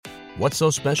What's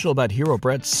so special about Hero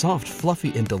Bread's soft,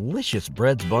 fluffy, and delicious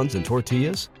breads, buns, and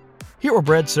tortillas? Hero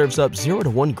Bread serves up 0 to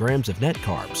 1 grams of net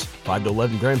carbs, 5 to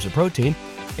 11 grams of protein,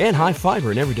 and high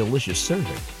fiber in every delicious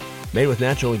serving. Made with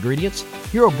natural ingredients,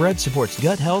 Hero Bread supports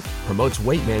gut health, promotes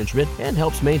weight management, and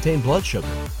helps maintain blood sugar.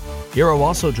 Hero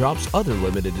also drops other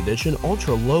limited edition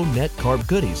ultra-low net carb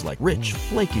goodies like rich,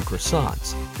 flaky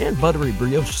croissants and buttery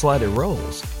brioche slider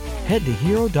rolls. Head to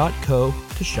hero.co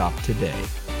to shop today.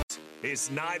 It's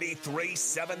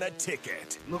 93.7 The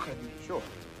Ticket. Look at me, sure.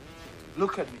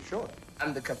 Look at me, sure.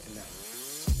 I'm the captain now.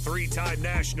 3-time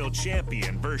national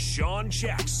champion Vershawn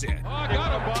Jackson. Oh,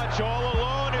 got a bunch all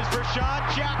alone is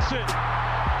Vershawn Jackson.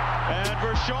 And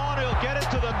Vershawn will get it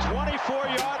to the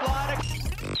 24-yard line.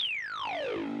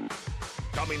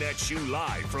 Coming at you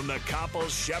live from the Coppels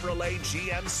Chevrolet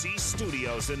GMC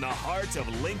studios in the heart of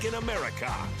Lincoln,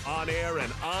 America. On air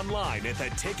and online at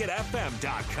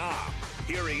theticketfm.com.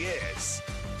 Here he is,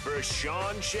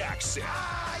 Vershawn Jackson.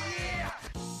 Ah, yeah!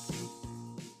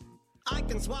 I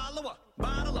can swallow a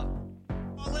bottle of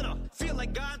all in her. Feel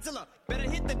like Godzilla. Better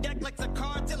hit the deck like the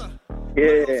cartilla.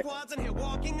 Yeah. Squads in here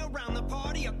walking around the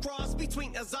party. A cross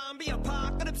between a zombie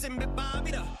apocalypse and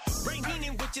Bobby the brain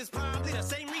meaning, which is probably the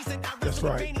same reason I That's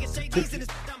right.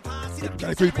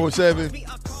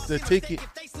 93.7, The Ticket,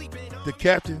 the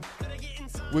captain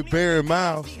with Barron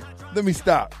Miles. Let me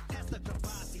stop.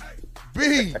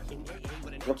 B.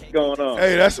 What's going on?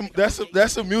 Hey, that's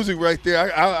some music right there.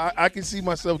 I can see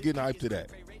myself getting hyped to that.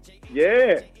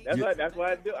 Yeah, that's what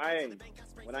I do.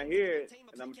 When I hear it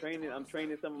and I'm training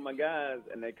some of my guys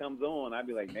and it comes on, I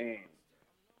be like, man,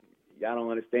 y'all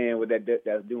don't understand what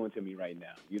that's doing to me right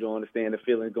now. You don't understand the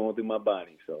feeling going through my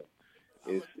body. So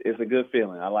it's a good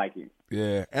feeling. I like it.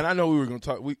 Yeah, and I know we were going to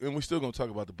talk, and we're still going to talk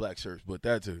about the black shirts, but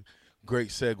that's a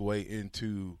great segue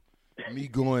into me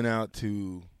going out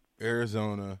to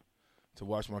Arizona to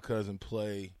watch my cousin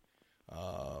play.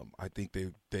 I think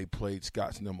they played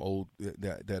Scott's and them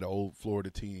that old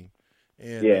Florida team,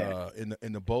 and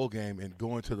in the bowl game, and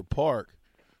going to the park.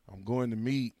 I'm going to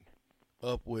meet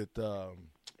up with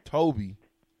Toby,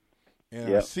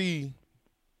 and I see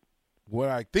what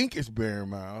I think is Barron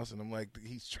Miles, and I'm like,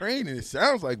 he's training. It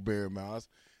sounds like Barron Miles,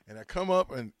 and I come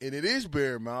up and it is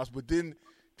Barron Miles, but then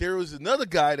there was another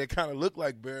guy that kind of looked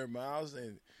like Barron Miles,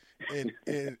 and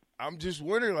I'm just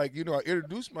wondering, like, I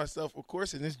introduced myself, of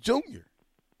course, and it's Junior.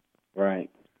 Right.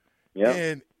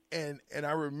 Yeah. And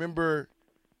I remember,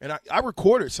 and I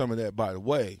recorded some of that, by the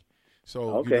way.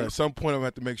 So at some point I'm going to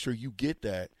have to make sure you get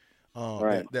that,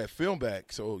 that film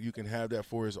back so you can have that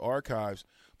for his archives.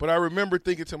 But I remember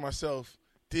thinking to myself,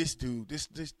 this dude,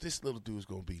 this little dude is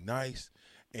going to be nice.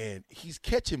 And he's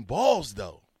catching balls,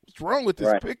 though. What's wrong with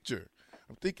this picture?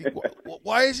 I'm thinking,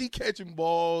 why is he catching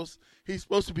balls? He's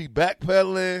supposed to be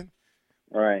backpedaling.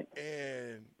 Right.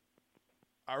 And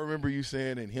I remember you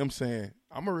saying and him saying,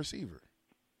 I'm a receiver.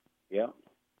 Yeah.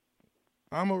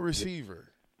 I'm a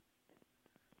receiver.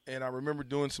 And I remember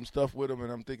doing some stuff with him,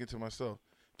 and I'm thinking to myself,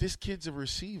 this kid's a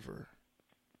receiver.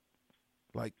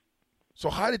 Like, so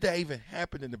how did that even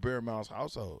happen in the Barron Miles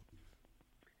household?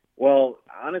 Well,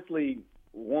 honestly,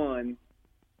 one,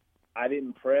 I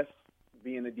didn't press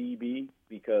being a DB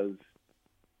because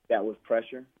that was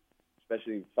pressure,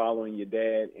 especially following your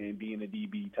dad and being a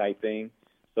DB type thing.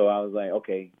 So I was like,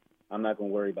 okay, I'm not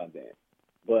going to worry about that.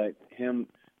 But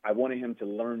I wanted him to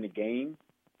learn the game.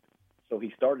 So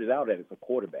he started out as a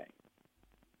quarterback.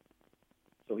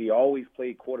 So he always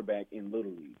played quarterback in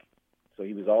Little League. So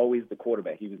he was always the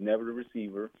quarterback. He was never the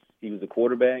receiver. He was the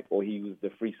quarterback or he was the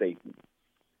free safety.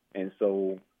 And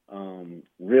so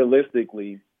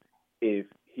realistically, if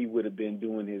he would have been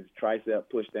doing his tricep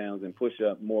pushdowns and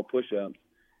more push-ups,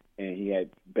 and he had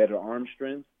better arm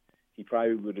strength, he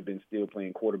probably would have been still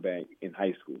playing quarterback in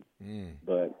high school.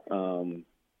 But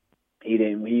he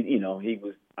didn't. He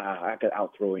was. I could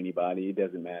outthrow anybody. It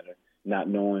doesn't matter. Not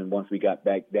knowing once we got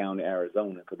back down to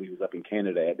Arizona, because we was up in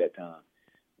Canada at that time.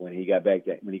 When he got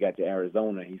to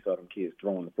Arizona, he saw them kids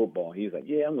throwing the football. He was like,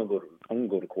 "Yeah, I'm gonna go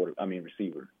to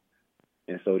receiver."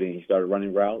 And so then he started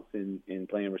running routes and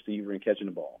playing receiver and catching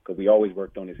the ball, because we always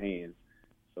worked on his hands,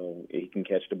 so he can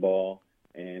catch the ball,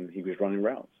 and he was running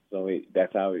routes. So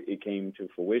that's how it came to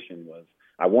fruition. Was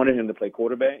I wanted him to play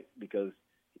quarterback because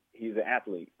he's an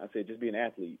athlete. I said, just be an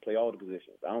athlete, play all the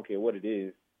positions. I don't care what it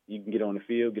is. You can get on the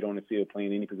field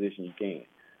playing any position you can.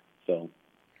 So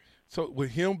with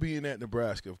him being at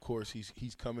Nebraska, of course,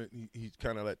 he's coming. He's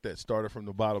kind of like that starter from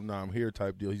the bottom, now I'm here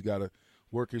type deal. He's got to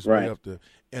work his way up to.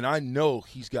 And I know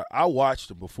I watched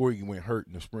him before he went hurt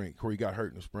in the spring, before he got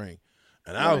hurt in the spring,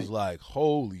 and I was like,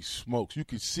 holy smokes! You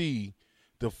could see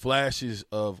the flashes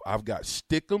of I've got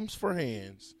stickums for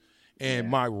hands, and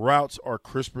my routes are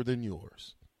crisper than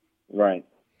yours. Right.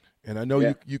 And I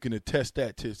know you can attest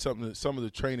that to some of the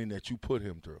training that you put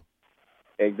him through.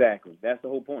 Exactly. That's the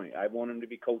whole point. I want him to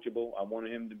be coachable. I want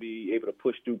him to be able to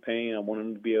push through pain. I want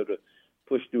him to be able to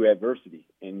push through adversity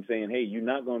and saying, hey, you're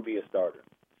not going to be a starter.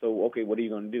 So, okay, what are you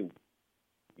going to do?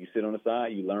 You sit on the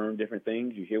side, you learn different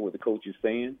things, you hear what the coach is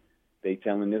saying. They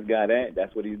telling this guy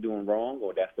that's what he's doing wrong,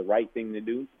 or that's the right thing to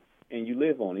do, and you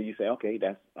live on it. You say, okay,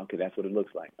 that's what it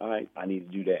looks like. All right, I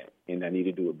need to do that, and I need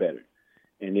to do it better.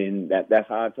 And then that's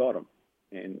how I taught him,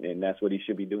 and that's what he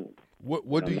should be doing.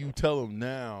 What do you tell him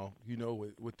now?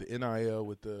 With the NIL,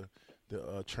 with the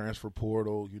transfer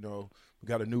portal. We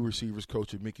got a new receivers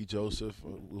coach at Mickey Joseph,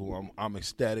 who I'm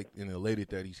ecstatic and elated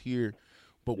that he's here.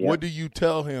 But what do you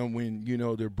tell him when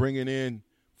they're bringing in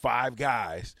 5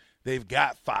 guys? They've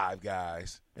got 5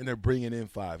 guys, and they're bringing in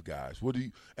 5 guys. What do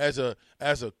you, as a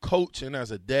coach and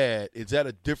as a dad, is that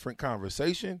a different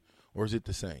conversation, or is it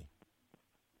the same?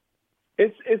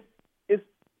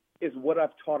 It's what I've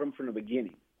taught him from the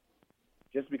beginning.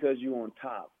 Just because you're on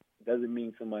top doesn't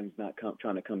mean somebody's not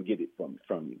trying to come get it from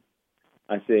you.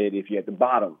 I said, if you're at the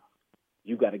bottom,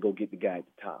 you got to go get the guy at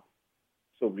the top.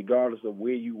 So regardless of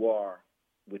where you are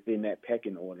within that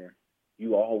pecking order,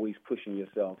 you are always pushing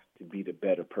yourself to be the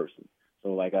better person. So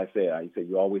like I said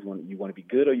you always want to be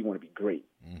good or you want to be great.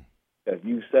 If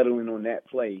you settling on that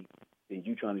play, then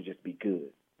you trying to just be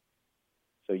good.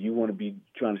 So you want to be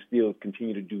trying to still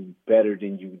continue to do better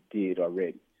than you did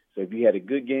already. So if you had a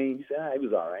good game, you say, it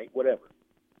was all right, whatever.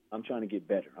 I'm trying to get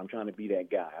better. I'm trying to be that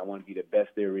guy. I want to be the best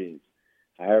there is,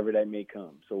 however that may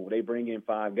come. So when they bring in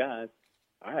 5 guys,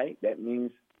 all right, that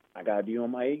means I got to be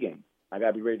on my A game. I got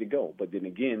to be ready to go. But then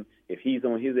again, if he's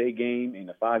on his A game and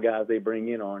the 5 guys they bring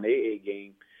in are on their A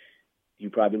game,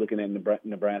 you're probably looking at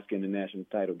Nebraska in the national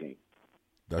title game.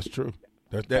 That's true.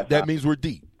 That means we're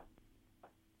deep.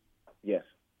 Yes.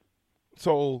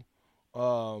 So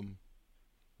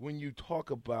when you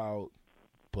talk about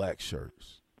black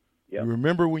shirts, you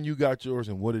remember when you got yours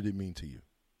and what did it mean to you?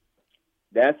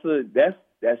 That's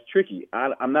tricky.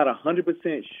 I'm not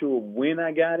 100% sure when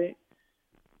I got it,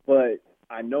 but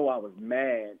I know I was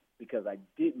mad because I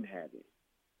didn't have it.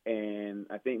 And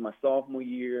I think my sophomore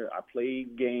year, I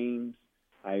played games.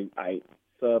 I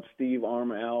subbed Steve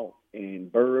Armour out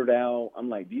and Bird out. I'm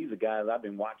like, these are guys I've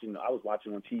been watching. I was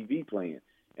watching on TV playing,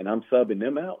 and I'm subbing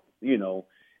them out.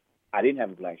 I didn't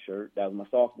have a black shirt. That was my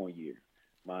sophomore year.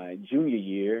 My junior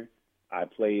year, I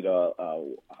played.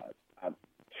 I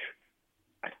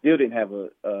still didn't have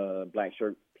a black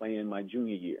shirt playing my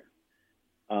junior year.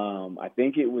 I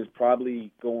think it was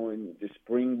probably going the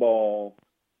spring ball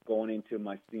going into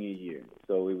my senior year.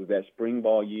 So it was that spring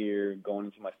ball year going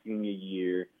into my senior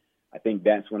year. I think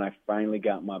that's when I finally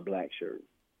got my black shirt.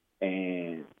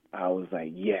 And I was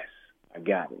like, yes, I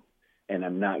got it. And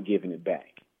I'm not giving it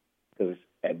back. Because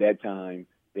at that time,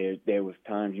 there was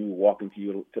times you would walk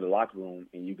into the locker room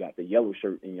and you got the yellow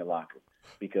shirt in your locker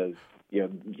because you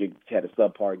had a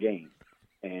subpar game.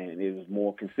 And it was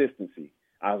more consistency.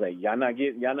 I was like, y'all not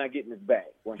getting this back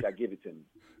once y'all give it to me.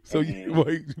 So you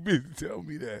mean to tell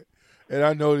me that, and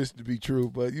I know this to be true,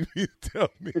 but you mean to tell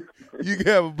me you can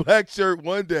have a black shirt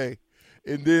one day,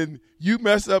 and then you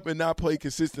mess up and not play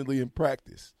consistently in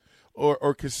practice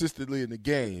or consistently in the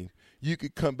game, you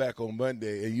could come back on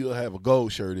Monday and you'll have a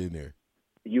gold shirt in there.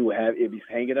 You will have it be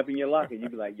hanging up in your locker.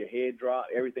 You'd be like, your head drop,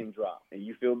 everything drop, and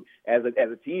you feel as a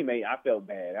teammate, I felt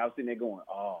bad. I was sitting there going,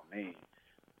 oh man,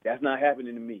 that's not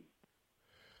happening to me.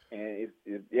 And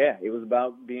it was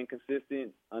about being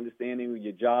consistent, understanding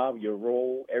your job, your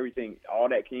role, everything. All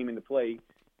that came into play,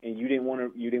 and you didn't want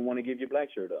to give your black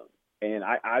shirt up. And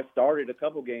I started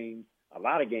a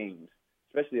lot of games,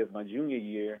 especially as my junior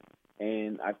year,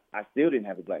 and I still didn't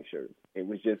have a black shirt. It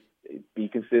was just be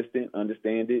consistent,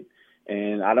 understand it,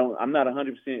 and I'm not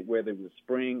 100% whether it was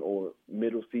spring or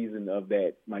middle season of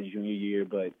that my junior year,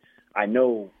 but I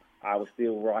know I was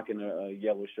still rocking a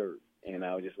yellow shirt. And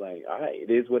I was just like, all right, it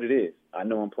is what it is. I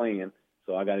know I'm playing,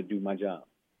 so I got to do my job.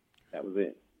 That was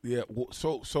it. Yeah. Well,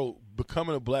 so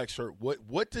becoming a black shirt,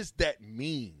 what does that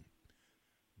mean?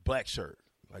 Black shirt.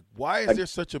 Like, why is there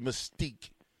such a mystique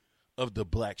of the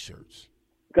black shirts?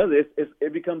 Because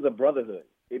it becomes a brotherhood.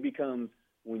 It becomes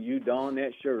when you don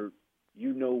that shirt,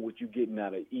 you know what you're getting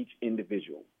out of each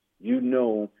individual. You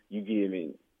know you're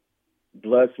giving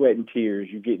blood, sweat, and tears.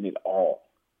 You're getting it all.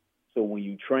 So when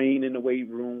you train in the weight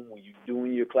room, when you're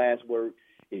doing your classwork,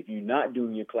 if you're not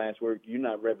doing your classwork, you're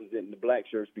not representing the black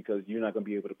shirts because you're not going to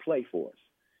be able to play for us.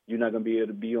 You're not going to be able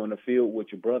to be on the field with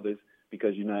your brothers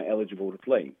because you're not eligible to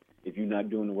play. If you're not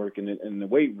doing the work in the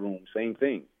weight room, same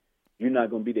thing. You're not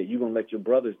going to be there. You're going to let your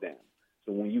brothers down.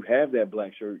 So when you have that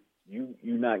black shirt, you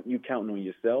counting on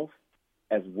yourself,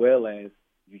 as well as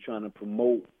you trying to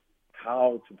promote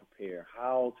how to prepare,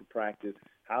 how to practice,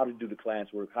 how to do the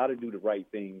classwork, how to do the right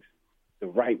things the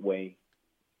right way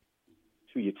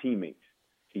to your teammates,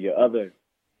 to your other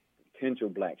potential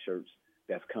black shirts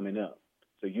that's coming up.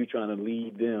 So you trying to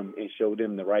lead them and show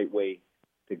them the right way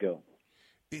to go.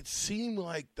 It seemed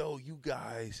like, though, you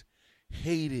guys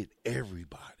hated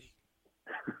everybody.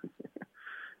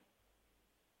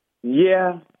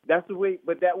 Yeah, that's the way.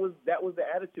 But that was the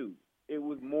attitude. It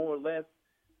was more or less,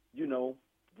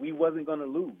 we wasn't going to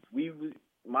lose.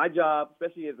 My job,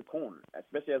 especially as a corner,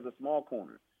 especially as a small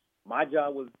corner, my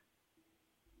job was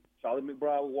Charlie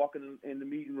McBride would walk in the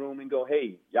meeting room and go,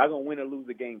 "Hey, y'all gonna win or lose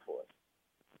the game for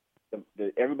us.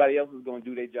 Everybody else is gonna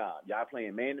do their job. Y'all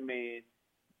playing man to man.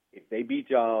 If they beat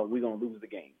y'all, we're gonna lose the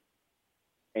game."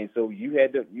 And so you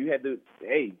had to,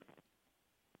 hey,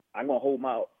 I'm gonna hold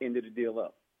my end of the deal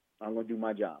up. I'm gonna do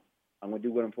my job. I'm gonna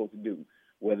do what I'm supposed to do.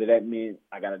 Whether that meant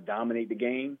I gotta dominate the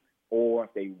game, or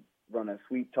if they run a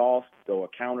sweep toss or a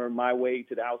counter my way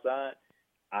to the outside,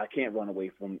 I can't run away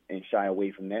from and shy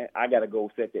away from that. I gotta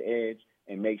go set the edge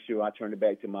and make sure I turn it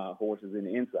back to my horses in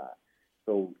the inside.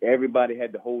 So everybody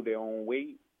had to hold their own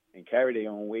weight and carry their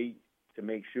own weight to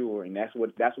make sure, and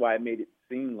that's why it made it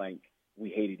seem like we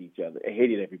hated each other. I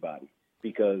hated everybody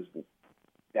because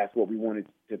that's what we wanted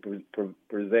to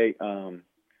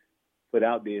put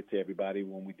out there to everybody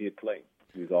when we did play.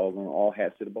 We was all going all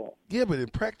hats to the ball. Yeah, but in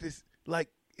practice, like,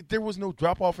 if there was no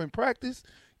drop off in practice,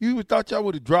 you would thought y'all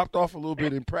would have dropped off a little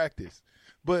bit in practice.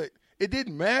 But it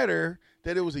didn't matter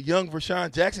that it was a young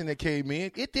Vershawn Jackson that came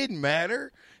in. It didn't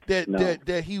matter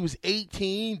that he was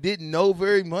 18, didn't know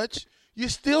very much. You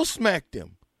still smacked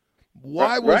him.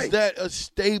 Why was that a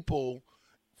staple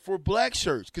for black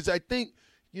shirts? Because I think,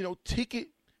 ticket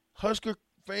Husker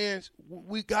fans,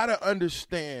 we got to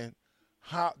understand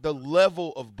how the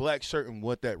level of black shirt and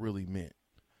what that really meant.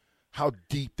 How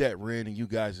deep that ran in you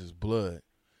guys' blood,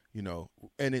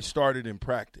 and it started in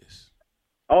practice.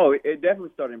 Oh, it definitely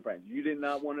started in practice. You did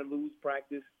not want to lose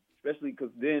practice, especially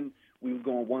because then we was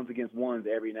going ones against ones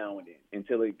every now and then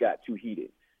until it got too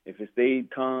heated. If it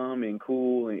stayed calm and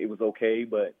cool, and it was okay,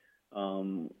 but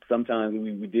sometimes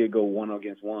we did go one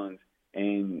against ones,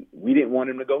 and we didn't want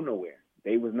them to go nowhere.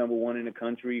 They was number one in the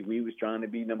country. We was trying to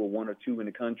be number 1 or 2 in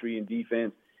the country in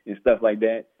defense and stuff like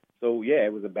that. So, yeah,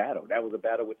 it was a battle. That was a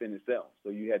battle within itself. So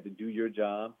you had to do your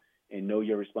job and know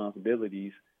your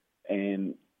responsibilities,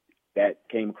 and that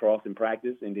came across in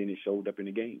practice, and then it showed up in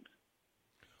the games.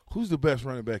 Who's the best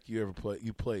running back you ever played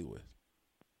with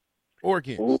or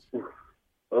against?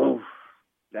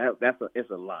 It's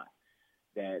a lot.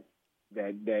 That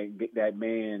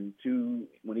man,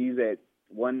 when he's at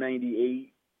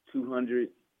 198, 200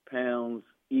 pounds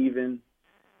even,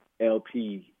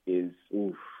 LP is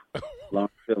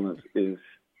Lawrence Phillips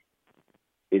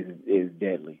is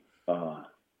deadly.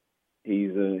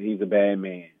 He's a bad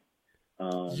man.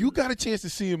 You got a chance to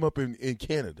see him up in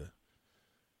Canada.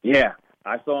 Yeah,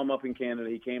 I saw him up in Canada.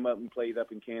 He came up and played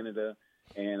up in Canada,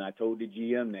 and I told the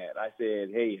GM that. I said,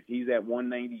 hey, if he's at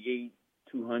 198,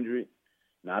 200,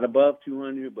 not above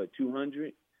 200, but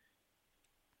 200,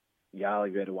 y'all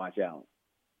better watch out.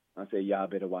 I said, y'all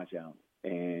better watch out.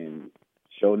 And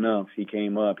sure enough, he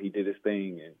came up, he did his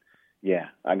thing, and yeah,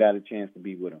 I got a chance to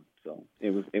be with him. So it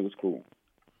was cool.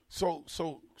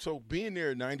 So being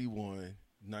there in 91,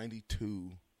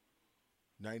 92,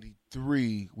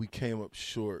 93, we came up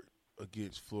short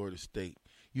against Florida State.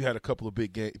 You had a couple of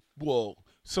big games. Well,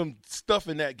 some stuff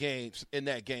in that game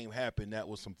happened that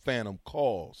was some phantom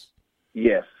calls.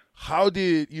 Yes. How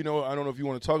did, I don't know if you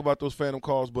want to talk about those phantom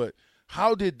calls, but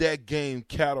how did that game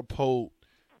catapult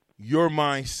your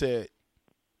mindset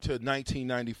to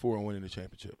 1994 and winning the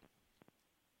championship?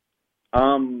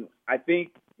 I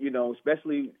think,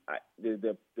 especially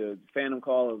the phantom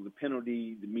call of the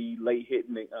penalty, me late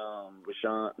hitting the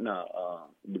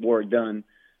work done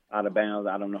out of bounds.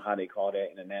 I don't know how they call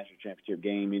that in a national championship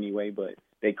game anyway, but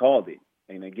they called it.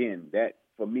 And again, that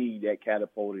for me, that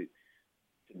catapulted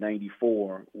to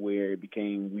 94, where it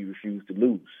became we refused to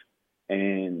lose.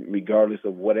 And regardless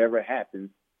of whatever happened,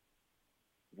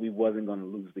 we wasn't going to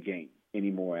lose the game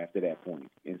anymore after that point.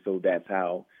 And so that's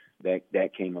how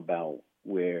that came about,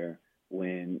 where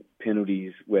when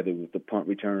penalties, whether it was the punt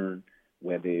return,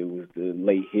 whether it was the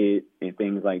late hit and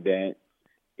things like that,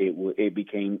 it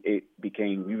became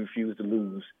we refused to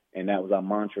lose. And that was our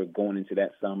mantra going into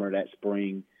that summer, that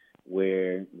spring,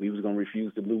 where we was going to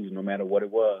refuse to lose no matter what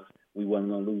it was. We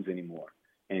wasn't going to lose anymore.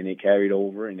 And it carried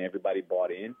over, and everybody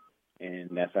bought in, and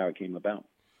that's how it came about.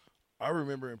 I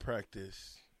remember in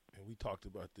practice, and we talked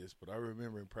about this, but I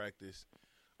remember in practice,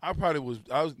 I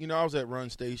was at Run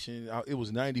Station. It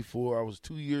was '94. I was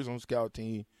 2 years on scout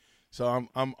team, so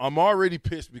I'm already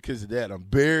pissed because of that. I'm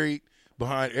buried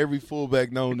behind every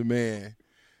fullback known to man,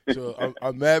 so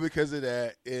I'm mad because of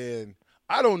that. And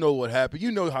I don't know what happened.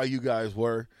 You know how you guys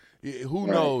were. Who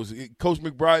knows? Coach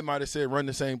McBride might have said run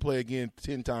the same play again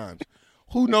 10 times.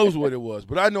 Who knows what it was?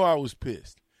 But I know I was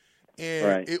pissed.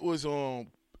 And it was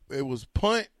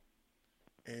punt,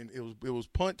 and it was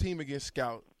punt team against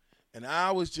scout, and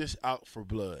I was just out for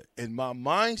blood. And my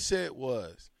mindset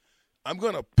was, I'm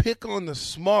gonna pick on the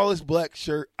smallest black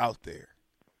shirt out there,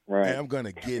 and I'm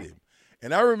gonna get him.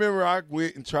 And I remember I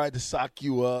went and tried to sock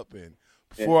you up, and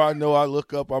before I know, I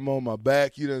look up, I'm on my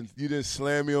back. You didn't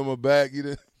slam me on my back.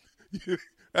 And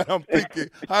I'm thinking,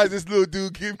 how is this little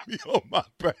dude getting me on my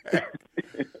back?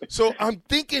 So I'm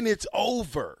thinking it's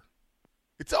over.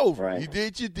 It's over. Right. You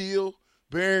did your deal,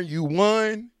 Barron. You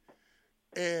won.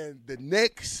 And the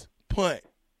next punt,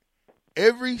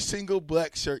 every single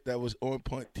black shirt that was on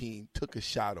punt team took a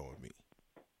shot on me.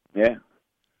 Yeah.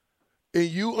 And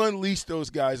you unleashed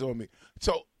those guys on me.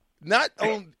 So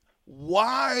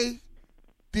why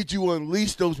did you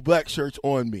unleash those black shirts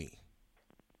on me?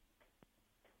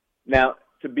 Now,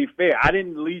 to be fair, I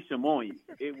didn't unleash them on you.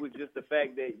 It was just the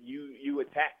fact that you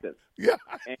attacked us. Yeah.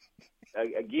 And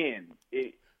again,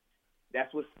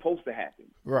 that's what's supposed to happen.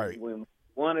 Right. When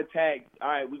one attack, all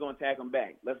right, we're gonna attack them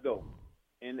back. Let's go.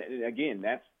 And again,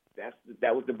 that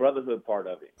was the brotherhood part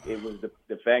of it. It was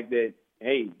the fact that,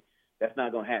 hey, that's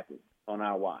not gonna happen on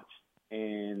our watch,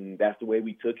 and that's the way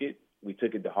we took it. We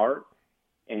took it to heart,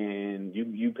 and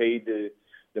you paid the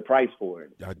price for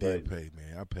it. I did pay,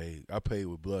 man. I paid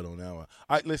with blood on that one.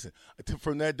 Listen,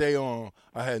 from that day on,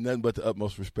 I had nothing but the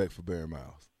utmost respect for Barron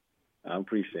Miles. I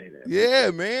appreciate that. Yeah,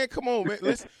 man. Come on, man.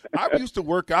 Listen, I used to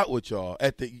work out with y'all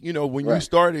when you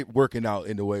started working out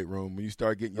in the weight room, when you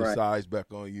started getting your size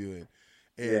back on you,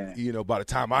 and by the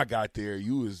time I got there,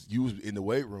 you was in the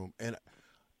weight room, and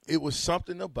it was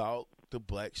something about the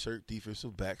black shirt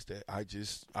defensive backs that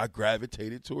I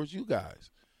gravitated towards you guys.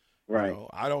 Right.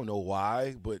 I don't know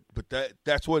why, but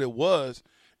that's what it was.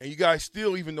 And you guys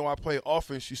still, even though I play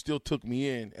offense, you still took me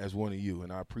in as one of you,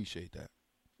 and I appreciate that.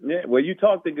 Yeah, well, you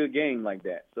talked a good game like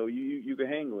that, so you can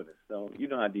hang with us. So you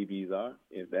know how DBs are.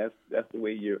 If that's the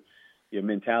way your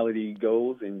mentality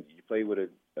goes, and you play with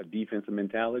a defensive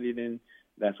mentality, then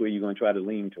that's where you're going to try to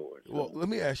lean towards. So. Well, let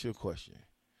me ask you a question,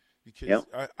 because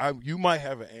you might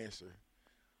have an answer.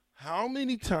 How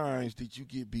many times did you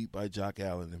get beat by Jock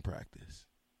Allen in practice?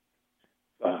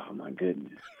 Oh my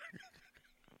goodness,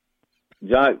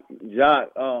 Jock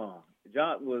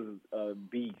was a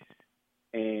beast.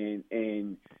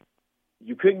 And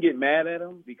you couldn't get mad at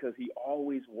him because he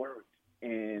always worked.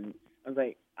 And I was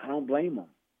like, I don't blame him.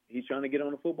 He's trying to get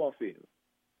on the football field.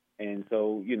 And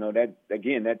so,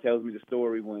 that tells me the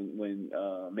story when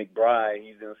McBride,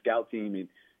 he's in a scout team, and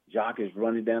Jock is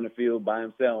running down the field by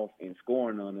himself and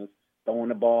scoring on us, throwing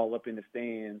the ball up in the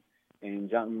stands.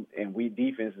 And we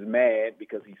defense is mad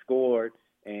because he scored,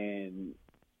 and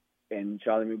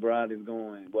Charlie McBride is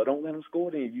going, well, don't let him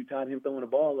score then. You taught him throwing the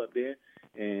ball up there.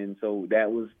 And so that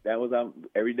was our,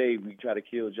 every day we try to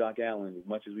kill Jock Allen as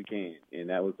much as we can. And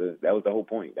that was the whole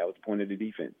point. That was the point of the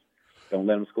defense. Don't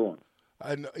let him score.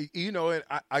 I know, and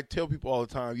I tell people all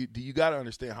the time, you got to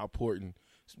understand how important.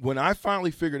 When I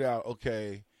finally figured out,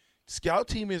 okay, scout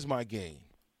team is my game.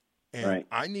 And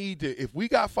I need to, if we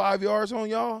got 5 yards on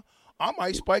y'all, I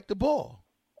might spike the ball.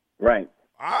 Right.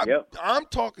 I'm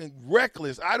talking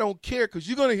reckless. I don't care because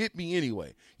you're going to hit me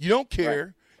anyway. You don't care.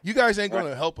 Right. You guys ain't going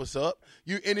to help us up.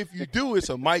 And if you do, it's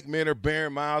a Mike Minner,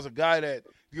 Barron Miles, a guy that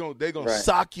they're going to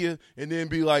sock you and then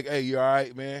be like, hey, you all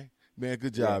right, man? Man,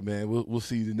 good job, man. We'll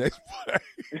see you the next play.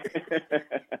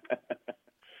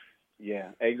 Yeah,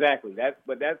 exactly. That's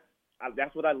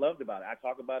what I loved about it. I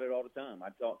talk about it all the time. I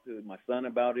talk to my son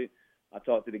about it. I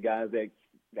talk to the guys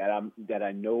that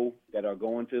I know that are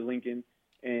going to Lincoln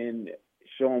and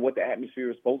showing what the atmosphere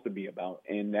is supposed to be about.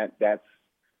 And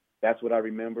that's what I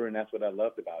remember, and that's what I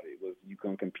loved about it, was you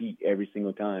can compete every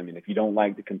single time. And if you don't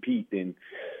like to compete, then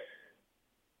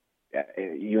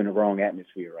you're in the wrong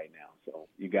atmosphere right now. So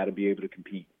you got to be able to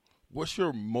compete. What's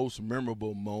your most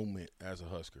memorable moment as a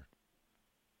Husker?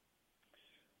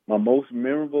 My most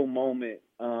memorable moment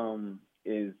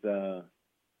is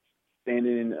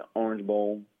standing in the Orange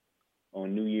Bowl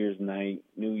on New Year's night,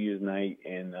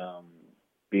 and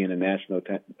being a national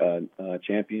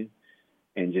champion,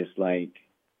 and just like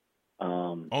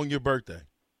on your birthday.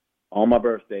 On my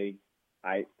birthday,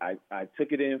 I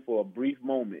took it in for a brief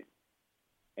moment,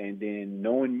 and then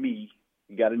knowing me,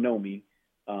 you got to know me.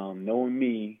 Knowing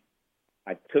me,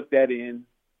 I took that in,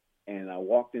 and I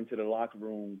walked into the locker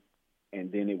room,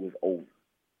 and then it was over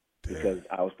because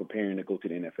I was preparing to go to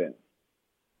the NFL.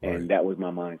 And that was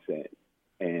my mindset.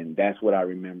 And that's what I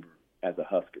remember as a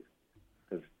Husker,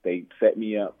 because they set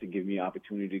me up to give me an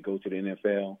opportunity to go to the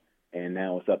NFL, and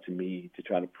now it's up to me to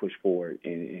try to push forward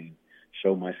and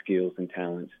show my skills and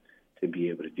talents to be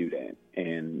able to do that.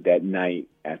 And that night,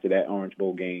 after that Orange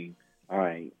Bowl game, all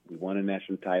right, we won a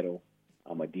national title.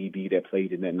 I'm a DB that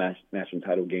played in that national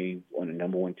title game on the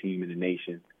number one team in the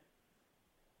nation.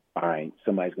 All right,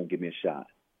 somebody's going to give me a shot.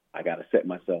 I got to set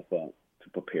myself up to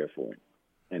prepare for it.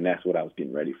 And that's what I was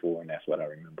getting ready for, and that's what I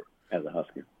remember as a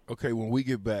Husker. Okay, when we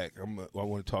get back, I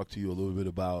want to talk to you a little bit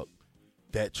about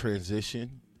that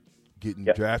transition, getting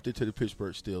drafted to the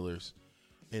Pittsburgh Steelers,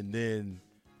 and then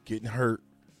getting hurt,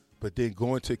 but then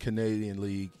going to Canadian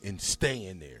League and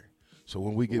staying there. So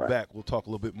when we get back, we'll talk a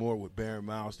little bit more with Barron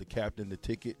Miles, the captain, the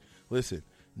ticket. Listen,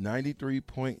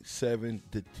 93.7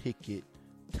 The Ticket,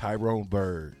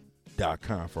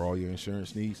 TyroneBird.com for all your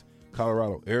insurance needs.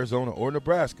 Colorado, Arizona, or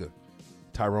Nebraska,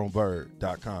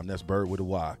 TyroneBird.com. That's Bird with a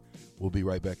Y. We'll be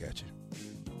right back at you.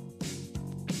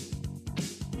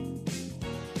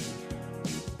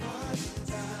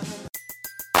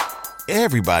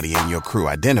 Everybody in your crew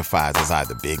identifies as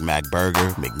either Big Mac Burger,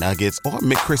 McNuggets, or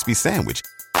McCrispy Sandwich.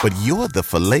 But you're the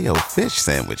Filet-O-Fish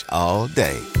Sandwich all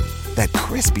day. That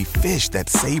crispy fish, that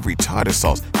savory tartar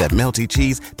sauce, that melty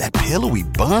cheese, that pillowy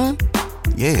bun.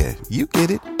 Yeah, you get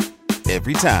it.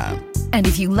 Every time. And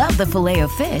if you love the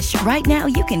Filet-O-Fish, right now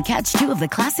you can catch two of the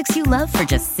classics you love for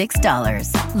just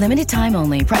 $6. Limited time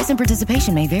only. Price and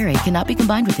participation may vary. Cannot be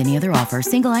combined with any other offer.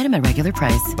 Single item at regular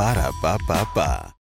price. Ba-da-ba-ba-ba.